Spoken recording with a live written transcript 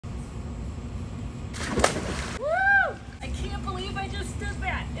after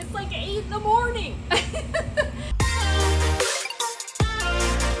that. It's like 8 in the morning.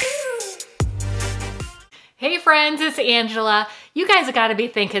 Hey friends, it's Angela. You guys have got to be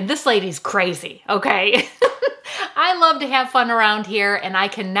thinking, this lady's crazy, okay? I love to have fun around here, and I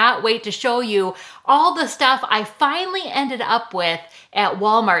cannot wait to show you all the stuff I finally ended up with at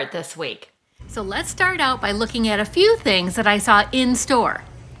Walmart this week. So let's start out by looking at a few things that I saw in store.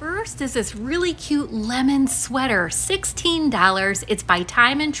 First is this really cute lemon sweater, $16. It's by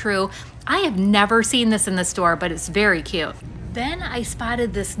Time & True. I have never seen this in the store, but it's very cute. Then I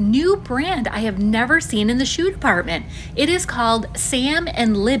spotted this new brand I have never seen in the shoe department. It is called Sam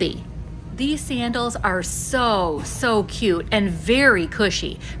and Libby. These sandals are so cute and very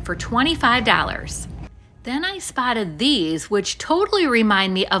cushy for $25. Then I spotted these, which totally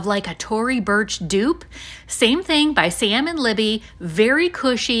remind me of like a Tory Burch dupe. Same thing by Sam and Libby, very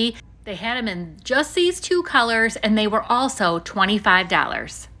cushy. They had them in just these two colors and they were also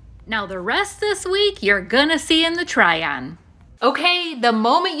 $25. Now the rest this week, you're gonna see in the try-on. Okay, the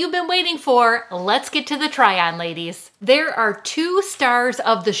moment you've been waiting for, let's get to the try-on, ladies. There are 2 stars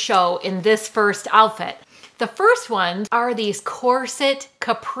of the show in this first outfit. The first ones are these corset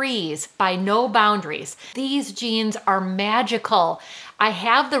capris by No Boundaries. These jeans are magical. I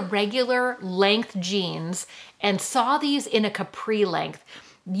have the regular length jeans and saw these in a capri length.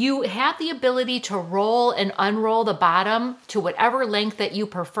 You have the ability to roll and unroll the bottom to whatever length that you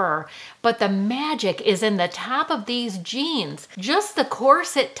prefer, but the magic is in the top of these jeans. Just the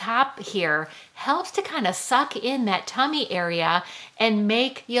corset top here helps to kind of suck in that tummy area and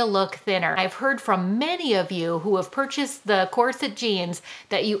make you look thinner. I've heard from many of you who have purchased the corset jeans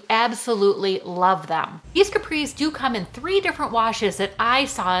that you absolutely love them. These capris do come in 3 different washes that I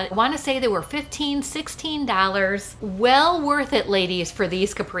saw. I want to say they were $15, $16. Well worth it, ladies, for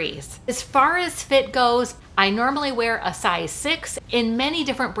these capris. As far as fit goes, I normally wear a size 6 in many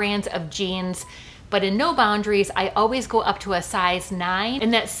different brands of jeans, but in No Boundaries, I always go up to a size 9,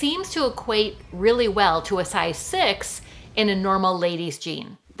 and that seems to equate really well to a size 6 in a normal ladies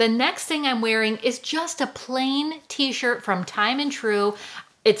jean. The next thing I'm wearing is just a plain t-shirt from Time & True.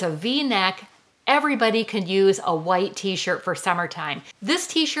 It's a V-neck. Everybody could use a white t-shirt for summertime. This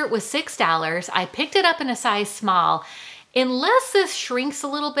t-shirt was $6. I picked it up in a size small. Unless this shrinks a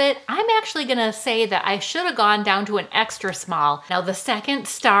little bit, I'm actually gonna say that I should have gone down to an extra small. Now the second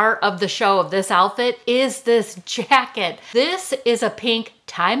star of the show of this outfit is this jacket. This is a pink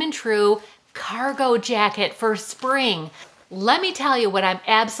Time & True cargo jacket for spring. Let me tell you what I'm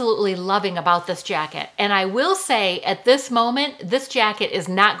absolutely loving about this jacket. And I will say at this moment, this jacket is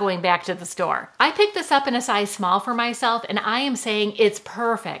not going back to the store. I picked this up in a size small for myself and I am saying it's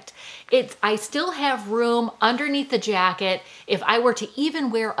perfect. I still have room underneath the jacket if I were to even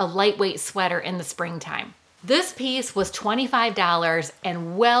wear a lightweight sweater in the springtime. This piece was $25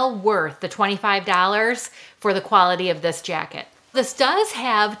 and well worth the $25 for the quality of this jacket. This does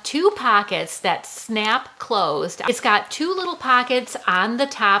have 2 pockets that snap closed. It's got 2 little pockets on the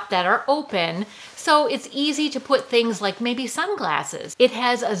top that are open, so it's easy to put things like maybe sunglasses. It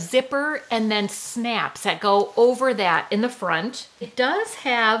has a zipper and then snaps that go over that in the front. It does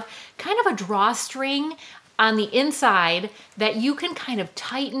have kind of a drawstring on the inside that you can kind of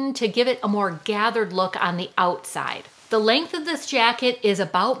tighten to give it a more gathered look on the outside. The length of this jacket is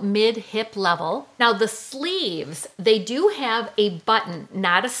about mid-hip level. Now the sleeves, they do have a button,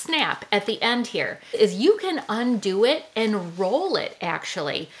 not a snap at the end here. You can undo it and roll it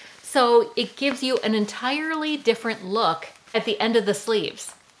actually. So it gives you an entirely different look at the end of the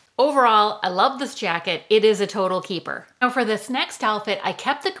sleeves. Overall, I love this jacket. It is a total keeper. Now for this next outfit, I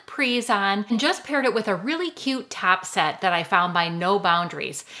kept the capris on and just paired it with a really cute top set that I found by No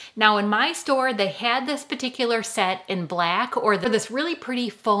Boundaries. Now in my store, they had this particular set in black or this really pretty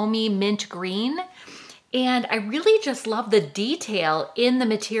foamy mint green. And I really just love the detail in the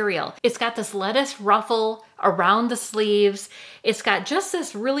material. It's got this lettuce ruffle around the sleeves. It's got just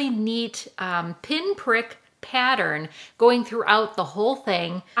this really neat pinprick pattern going throughout the whole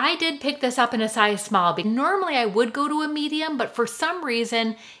thing. I did pick this up in a size small, but normally I would go to a medium, but for some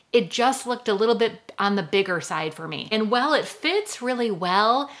reason it just looked a little bit on the bigger side for me. And while it fits really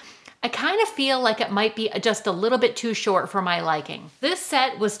well, I kind of feel like it might be just a little bit too short for my liking. This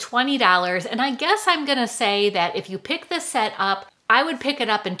set was $20, and I guess I'm gonna say that if you pick this set up, I would pick it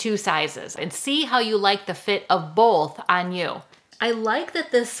up in 2 sizes and see how you like the fit of both on you. I like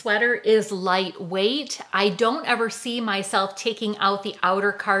that this sweater is lightweight. I don't ever see myself taking out the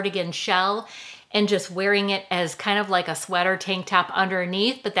outer cardigan shell and just wearing it as kind of like a sweater tank top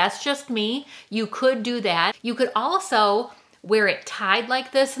underneath, but that's just me. You could do that. You could also wear it tied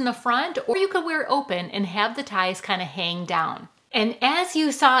like this in the front, or you could wear it open and have the ties kind of hang down. And as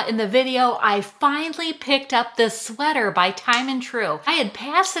you saw in the video, I finally picked up this sweater by Time and True. I had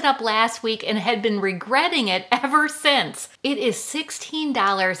passed it up last week and had been regretting it ever since. It is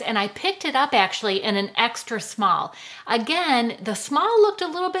 $16 and I picked it up actually in an extra small. Again, the small looked a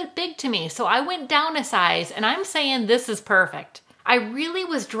little bit big to me, so I went down a size and I'm saying this is perfect. I really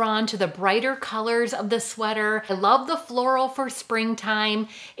was drawn to the brighter colors of the sweater. I love the floral for springtime.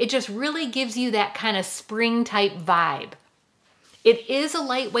 It just really gives you that kind of spring type vibe. It is a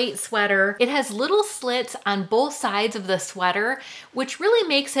lightweight sweater. It has little slits on both sides of the sweater, which really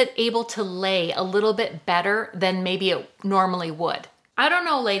makes it able to lay a little bit better than maybe it normally would. I don't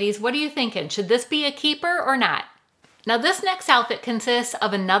know, ladies, what are you thinking? Should this be a keeper or not? Now this next outfit consists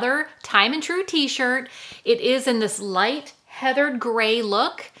of another Time and True t-shirt. It is in this light heathered gray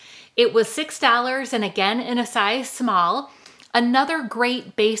look. It was $6 and again in a size small. Another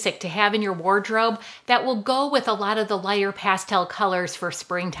great basic to have in your wardrobe that will go with a lot of the lighter pastel colors for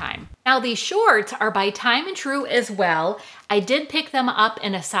springtime. Now these shorts are by Time and True as well. I did pick them up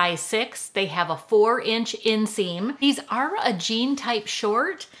in a size 6. They have a 4-inch inseam. These are a jean type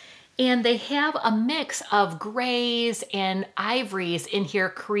short and they have a mix of grays and ivories in here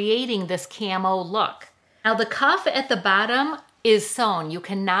creating this camo look. Now the cuff at the bottom is sewn. You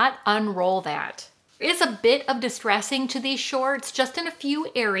cannot unroll that. There is a bit of distressing to these shorts, just in a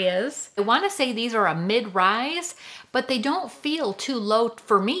few areas. I want to say these are a mid-rise, but they don't feel too low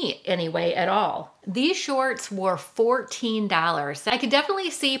for me anyway at all. These shorts were $14. I could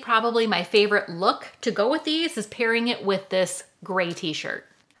definitely see probably my favorite look to go with these is pairing it with this gray t-shirt.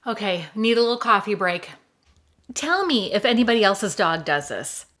 Okay, need a little coffee break. Tell me if anybody else's dog does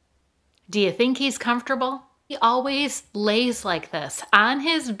this. Do you think he's comfortable? He always lays like this, on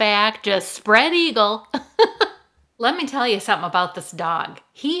his back, just spread eagle. Let me tell you something about this dog.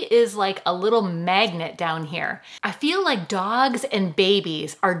 He is like a little magnet down here. I feel like dogs and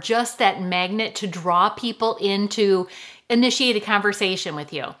babies are just that magnet to draw people in to initiate a conversation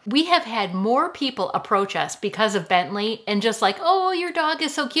with you. We have had more people approach us because of Bentley and just like, oh, your dog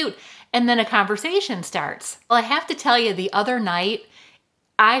is so cute. And then a conversation starts. Well, I have to tell you, the other night,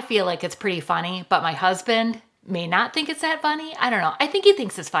 I feel like it's pretty funny, but my husband may not think it's that funny. I don't know. I think he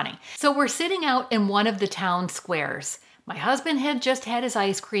thinks it's funny. So we're sitting out in one of the town squares. My husband had just had his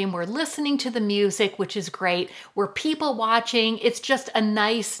ice cream. We're listening to the music, which is great. We're people watching. It's just a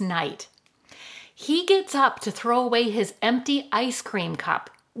nice night. He gets up to throw away his empty ice cream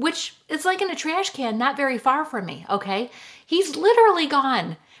cup, which is like in a trash can not very far from me, okay? He's literally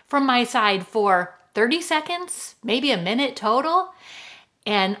gone from my side for 30 seconds, maybe a minute total.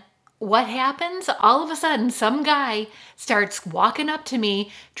 And what happens? All of a sudden, some guy starts walking up to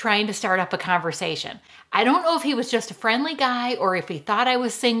me trying to start up a conversation. I don't know if he was just a friendly guy or if he thought I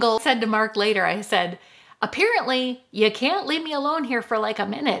was single. I said to Mark later, I said, apparently you can't leave me alone here for like a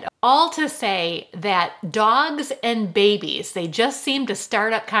minute. All to say that dogs and babies, they just seem to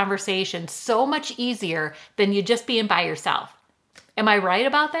start up conversations so much easier than you just being by yourself. Am I right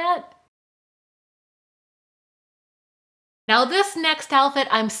about that? Now this next outfit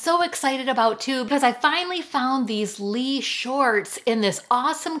I'm so excited about too because I finally found these Lee shorts in this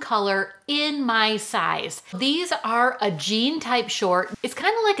awesome color in my size. These are a jean type short. It's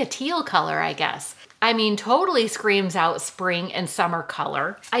kind of like a teal color, I guess. I mean, totally screams out spring and summer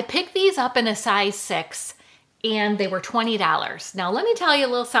color. I picked these up in a size 6 and they were $20. Now let me tell you a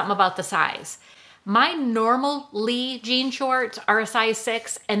little something about the size. My normal Lee jean shorts are a size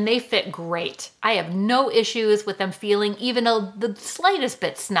 6 and they fit great. I have no issues with them feeling even the slightest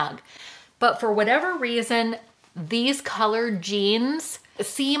bit snug. But for whatever reason, these colored jeans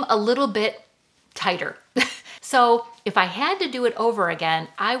seem a little bit tighter. So if I had to do it over again,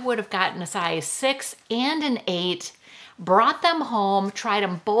 I would have gotten a size 6 and an 8, brought them home, tried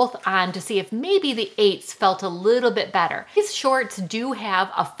them both on to see if maybe the 8s felt a little bit better. These shorts do have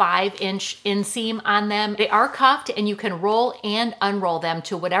a 5-inch inseam on them. They are cuffed and you can roll and unroll them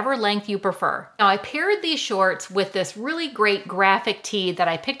to whatever length you prefer. Now I paired these shorts with this really great graphic tee that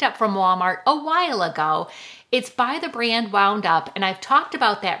I picked up from Walmart a while ago. It's by the brand Wound Up, and I've talked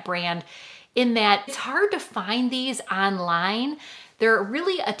about that brand in that it's hard to find these online. They're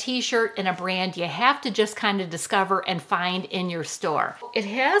really a t-shirt and a brand you have to just kind of discover and find in your store. It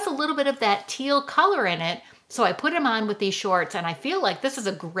has a little bit of that teal color in it, so I put them on with these shorts and I feel like this is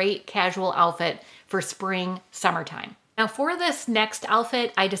a great casual outfit for spring, summertime. Now for this next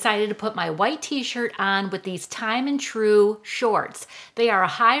outfit, I decided to put my white t-shirt on with these Time and True shorts. They are a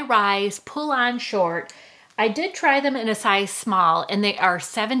high-rise, pull-on short. I did try them in a size small and they are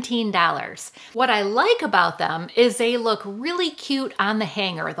 $17. What I like about them is they look really cute on the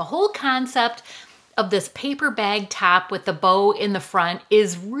hanger. The whole concept of this paper bag top with the bow in the front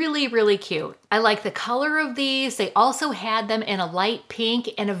is really, really cute. I like the color of these. They also had them in a light pink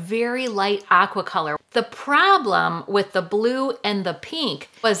and a very light aqua color. The problem with the blue and the pink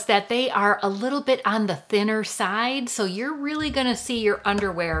was that they are a little bit on the thinner side, so you're really gonna see your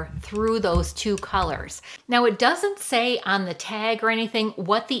underwear through those two colors. Now, it doesn't say on the tag or anything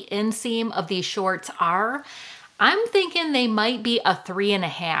what the inseam of these shorts are. I'm thinking they might be a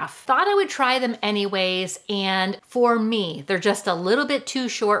 3.5. Thought I would try them anyways, and for me, they're just a little bit too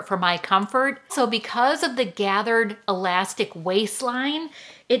short for my comfort. So because of the gathered elastic waistline,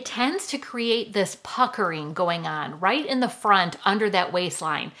 it tends to create this puckering going on right in the front under that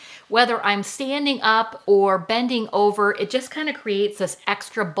waistline. Whether I'm standing up or bending over, it just kind of creates this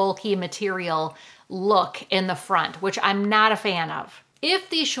extra bulky material look in the front, which I'm not a fan of.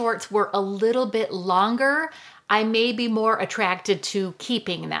 If these shorts were a little bit longer, I may be more attracted to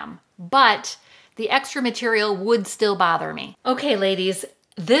keeping them, but the extra material would still bother me. Okay, ladies,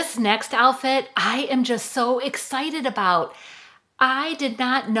 this next outfit I am just so excited about. I did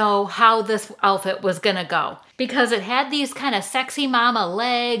not know how this outfit was gonna go because it had these kind of sexy mama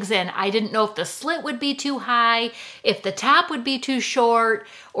legs, and I didn't know if the slit would be too high, if the top would be too short,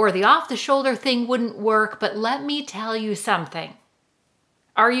 or the off the shoulder thing wouldn't work. But let me tell you something.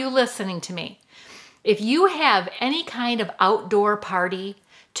 Are you listening to me? If you have any kind of outdoor party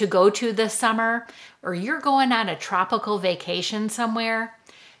to go to this summer, or you're going on a tropical vacation somewhere,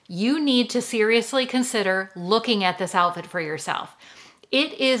 you need to seriously consider looking at this outfit for yourself.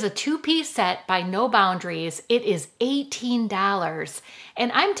 It is a 2-piece set by No Boundaries. It is $18.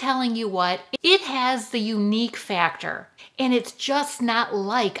 And I'm telling you what, it has the unique factor. And it's just not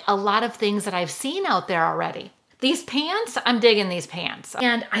like a lot of things that I've seen out there already. These pants, I'm digging these pants.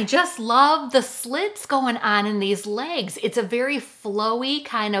 And I just love the slits going on in these legs. It's a very flowy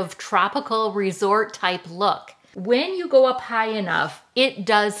kind of tropical resort type look. When you go up high enough, it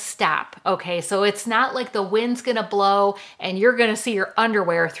does stop, okay? So it's not like the wind's gonna blow and you're gonna see your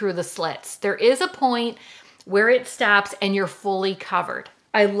underwear through the slits. There is a point where it stops and you're fully covered.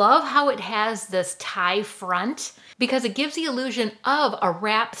 I love how it has this tie front because it gives the illusion of a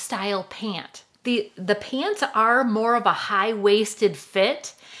wrap style pant. The pants are more of a high-waisted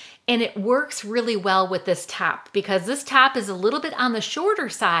fit, and it works really well with this top because this top is a little bit on the shorter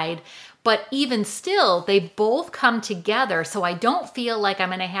side, but even still, they both come together, so I don't feel like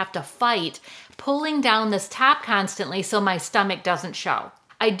I'm gonna have to fight pulling down this top constantly so my stomach doesn't show.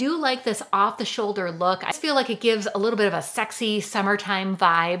 I do like this off-the-shoulder look. I just feel like it gives a little bit of a sexy summertime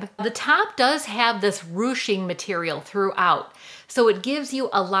vibe. The top does have this ruching material throughout, so it gives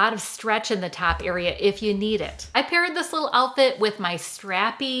you a lot of stretch in the top area if you need it. I paired this little outfit with my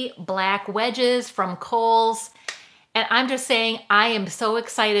strappy black wedges from Kohl's, and I'm just saying I am so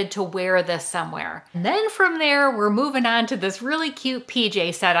excited to wear this somewhere. And then from there, we're moving on to this really cute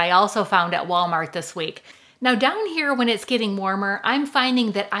PJ set I also found at Walmart this week. Now down here when it's getting warmer, I'm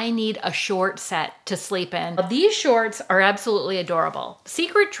finding that I need a short set to sleep in. These shorts are absolutely adorable.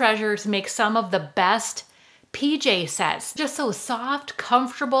 Secret Treasures makes some of the best PJ sets. Just so soft,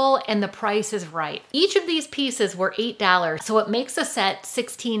 comfortable, and the price is right. Each of these pieces were $8, so it makes a set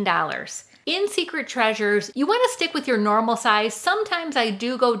 $16. In Secret Treasures, you want to stick with your normal size. Sometimes I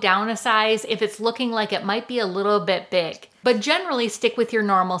do go down a size if it's looking like it might be a little bit big, but generally stick with your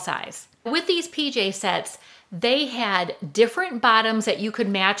normal size. With these PJ sets, they had different bottoms that you could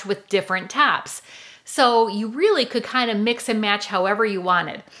match with different tops. So you really could kind of mix and match however you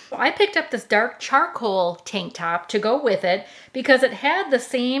wanted. I picked up this dark charcoal tank top to go with it because it had the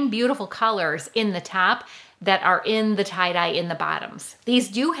same beautiful colors in the top that are in the tie-dye in the bottoms. These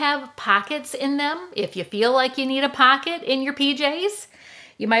do have pockets in them if you feel like you need a pocket in your PJs.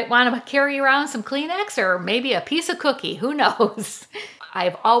 You might want to carry around some Kleenex or maybe a piece of cookie, who knows?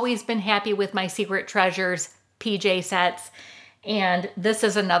 I've always been happy with my Secret Treasures PJ sets, and this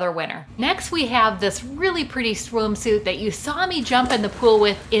is another winner. Next, we have this really pretty swimsuit that you saw me jump in the pool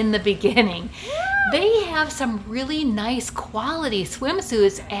with in the beginning. They have some really nice quality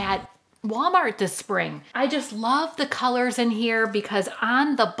swimsuits at Walmart this spring. I just love the colors in here because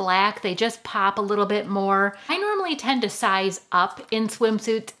on the black, they just pop a little bit more. I normally tend to size up in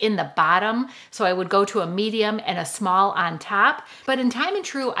swimsuits in the bottom, so I would go to a medium and a small on top. But in Time and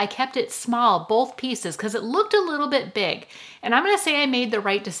True, I kept it small, both pieces, because it looked a little bit big. And I'm gonna say I made the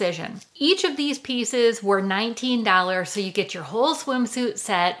right decision. Each of these pieces were $19, so you get your whole swimsuit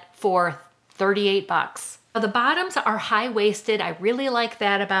set for 38 bucks. The bottoms are high-waisted. I really like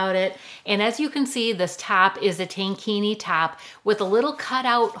that about it. And as you can see, this top is a tankini top with a little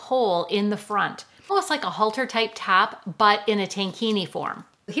cutout hole in the front. Almost like a halter type top, but in a tankini form.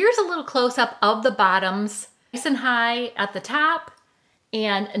 Here's a little close-up of the bottoms, nice and high at the top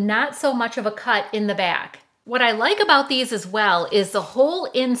and not so much of a cut in the back. What I like about these as well is the whole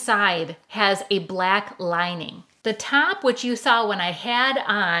inside has a black lining. The top, which you saw when I had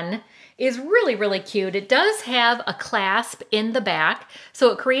on, is really, really cute. It does have a clasp in the back,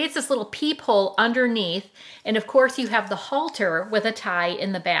 so it creates this little peephole underneath. And of course you have the halter with a tie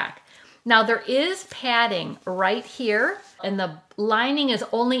in the back. Now there is padding right here, and the lining is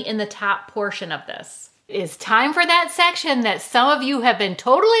only in the top portion of this. It is time for that section that some of you have been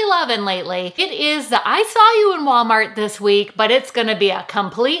totally loving lately. It is the I saw you in Walmart this week, but it's gonna be a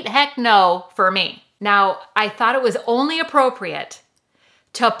complete heck no for me. Now, I thought it was only appropriate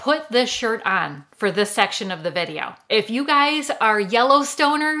to put this shirt on for this section of the video. If you guys are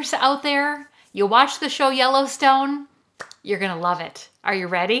Yellowstoners out there, you watch the show Yellowstone, you're gonna love it. Are you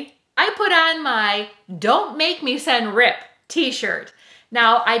ready? I put on my Don't Make Me Send Rip t-shirt.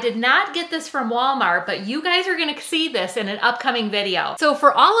 Now, I did not get this from Walmart, but you guys are gonna see this in an upcoming video. So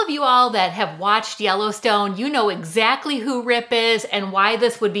for all of you all that have watched Yellowstone, you know exactly who Rip is and why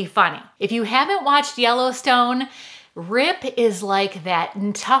this would be funny. If you haven't watched Yellowstone, Rip is like that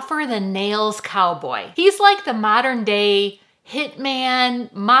tougher than nails cowboy. He's like the modern day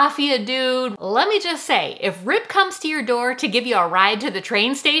hitman, mafia dude. Let me just say, if Rip comes to your door to give you a ride to the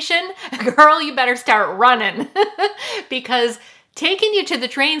train station, girl, you better start running because taking you to the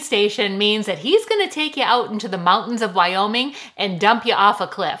train station means that he's gonna take you out into the mountains of Wyoming and dump you off a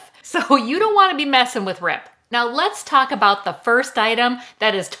cliff. So you don't wanna be messing with Rip. Now let's talk about the first item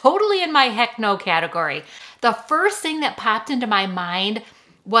that is totally in my heck no category. The first thing that popped into my mind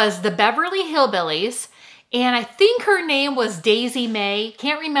was the Beverly Hillbillies, and I think her name was Daisy May.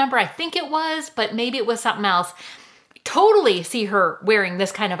 Can't remember, I think it was, but maybe it was something else. Totally see her wearing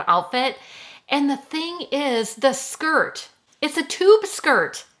this kind of outfit. And the thing is, the skirt. It's a tube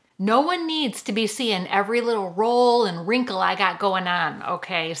skirt. No one needs to be seeing every little roll and wrinkle I got going on,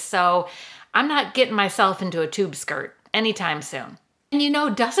 okay? So I'm not getting myself into a tube skirt anytime soon. And you know,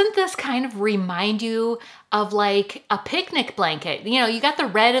 doesn't this kind of remind you of like a picnic blanket? You know, you got the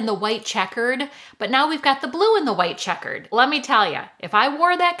red and the white checkered, but now we've got the blue and the white checkered. Let me tell you, if I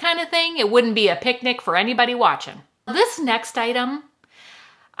wore that kind of thing, it wouldn't be a picnic for anybody watching. This next item,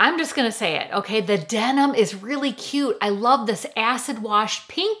 I'm just gonna say it, okay? The denim is really cute. I love this acid wash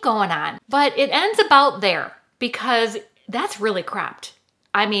pink going on, but it ends about there because that's really cropped.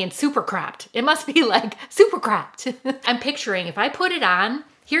 I mean, super cropped. It must be like super cropped. I'm picturing if I put it on,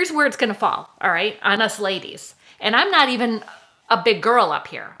 here's where it's gonna fall, all right, on us ladies. And I'm not even a big girl up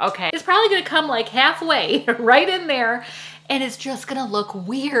here, okay? It's probably gonna come like halfway right in there, and it's just gonna look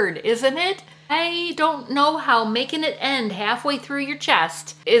weird, isn't it? I don't know how making it end halfway through your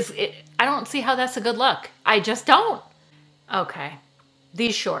chest I don't see how that's a good look. I just don't. Okay,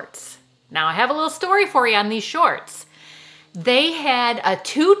 these shorts. Now I have a little story for you on these shorts. They had a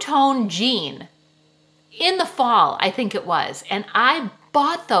two-tone jean in the fall, I think it was, and I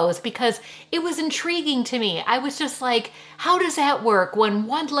bought those because it was intriguing to me. I was just like, how does that work when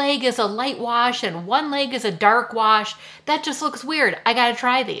one leg is a light wash and one leg is a dark wash? That just looks weird. I gotta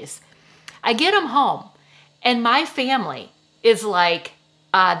try these. I get them home and my family is like,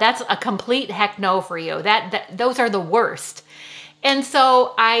 that's a complete heck no for you. Those are the worst. And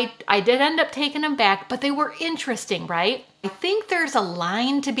so I did end up taking them back, but they were interesting, right? I think there's a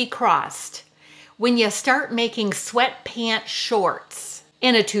line to be crossed when you start making sweatpants shorts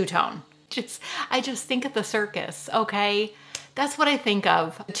in a two-tone. I just think of the circus, okay? That's what I think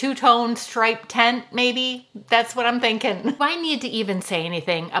of. A two-tone striped tent, maybe? That's what I'm thinking. Do I need to even say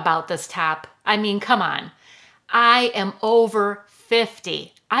anything about this top? I mean, come on. I am over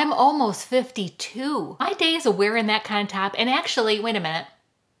 50. I'm almost 52. My days of wearing that kind of top, and actually, wait a minute.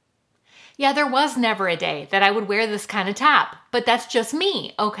 Yeah, there was never a day that I would wear this kind of top, but that's just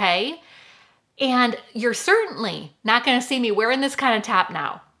me, okay? And you're certainly not gonna see me wearing this kind of top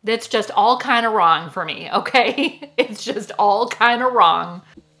now. That's just all kind of wrong for me, okay? It's just all kind of wrong.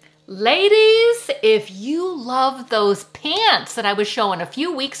 Ladies, if you love those pants that I was showing a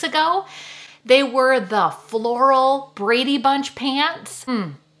few weeks ago, they were the floral Brady Bunch pants.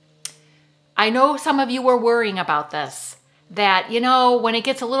 I know some of you were worrying about this, that, you know, when it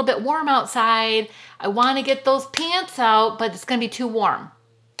gets a little bit warm outside, I want to get those pants out, but it's going to be too warm.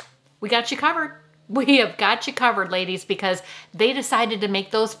 We got you covered. We have got you covered, ladies, because they decided to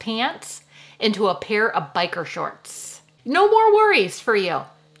make those pants into a pair of biker shorts. No more worries for you.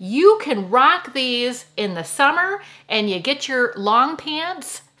 You can rock these in the summer and you get your long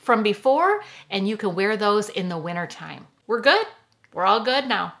pants from before and you can wear those in the wintertime. We're good. We're all good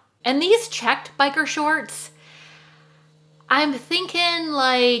now. And these checked biker shorts, I'm thinking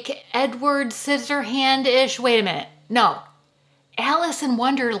like Edward Scissorhand-ish. Wait a minute. No. Alice in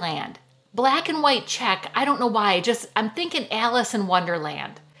Wonderland. Black and white check. I don't know why. I'm thinking Alice in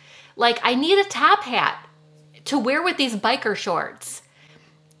Wonderland. Like, I need a top hat to wear with these biker shorts.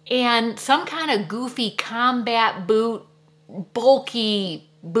 And some kind of goofy combat boot, bulky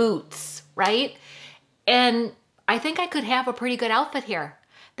boots, right? And I think I could have a pretty good outfit here.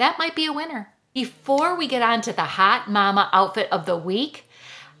 That might be a winner. Before we get on to the hot mama outfit of the week,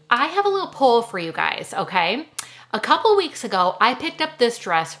 I have a little poll for you guys, okay? A couple weeks ago, I picked up this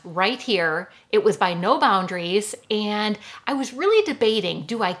dress right here. It was by No Boundaries, and I was really debating,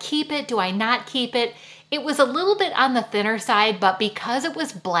 do I keep it? Do I not keep it? It was a little bit on the thinner side, but because it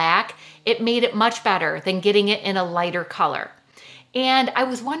was black, it made it much better than getting it in a lighter color. And I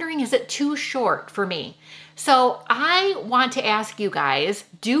was wondering, is it too short for me? So I want to ask you guys,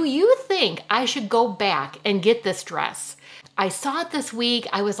 do you think I should go back and get this dress? I saw it this week.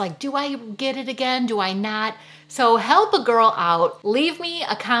 I was like, do I get it again? Do I not? So help a girl out. Leave me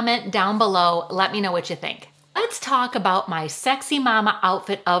a comment down below. Let me know what you think. Let's talk about my sexy mama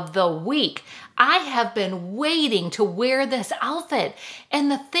outfit of the week. I have been waiting to wear this outfit. And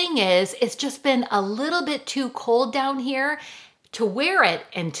the thing is, it's just been a little bit too cold down here to wear it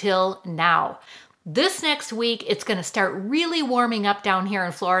until now. This next week, it's gonna start really warming up down here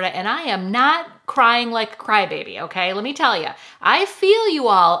in Florida, and I am not crying like a crybaby, okay? Let me tell you, I feel you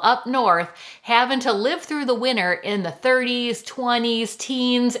all up north having to live through the winter in the 30s, 20s,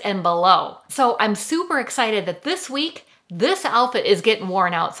 teens, and below. So I'm super excited that this week, this outfit is getting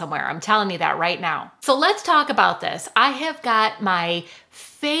worn out somewhere. I'm telling you that right now. So let's talk about this. I have got my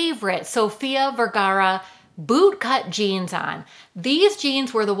favorite Sofia Vergara bootcut jeans on. These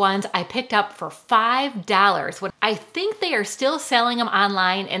jeans were the ones I picked up for $5. I think they are still selling them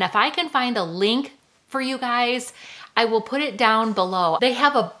online, and if I can find a link for you guys, I will put it down below. They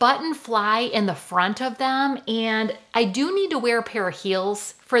have a button fly in the front of them, and I do need to wear a pair of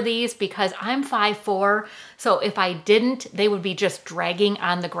heels for these because I'm 5'4", so if I didn't, they would be just dragging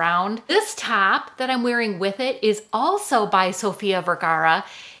on the ground. This top that I'm wearing with it is also by Sofia Vergara.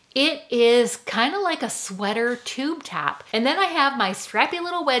 It is kind of like a sweater tube top. And then I have my strappy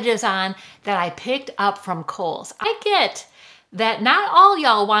little wedges on that I picked up from Kohl's. I get that not all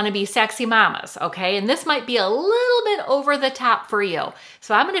y'all want to be sexy mamas, okay? And this might be a little bit over the top for you.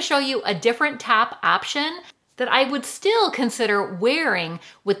 So I'm going to show you a different top option that I would still consider wearing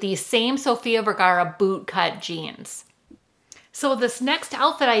with these same Sofia Vergara bootcut jeans. So this next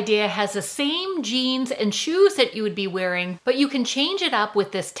outfit idea has the same jeans and shoes that you would be wearing, but you can change it up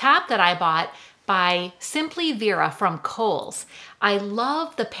with this top that I bought by Simply Vera from Kohl's. I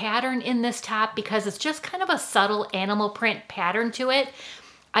love the pattern in this top because it's just kind of a subtle animal print pattern to it.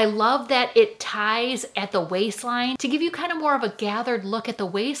 I love that it ties at the waistline to give you kind of more of a gathered look at the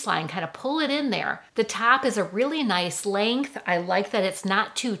waistline, kind of pull it in there. The top is a really nice length. I like that it's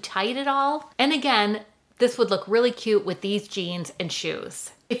not too tight at all. And again, this would look really cute with these jeans and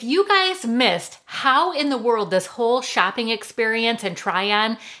shoes. If you guys missed how in the world this whole shopping experience and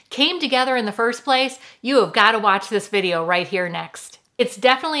try-on came together in the first place, you have got to watch this video right here next. It's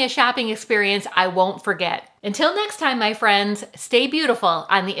definitely a shopping experience I won't forget. Until next time, my friends, stay beautiful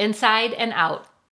on the inside and out.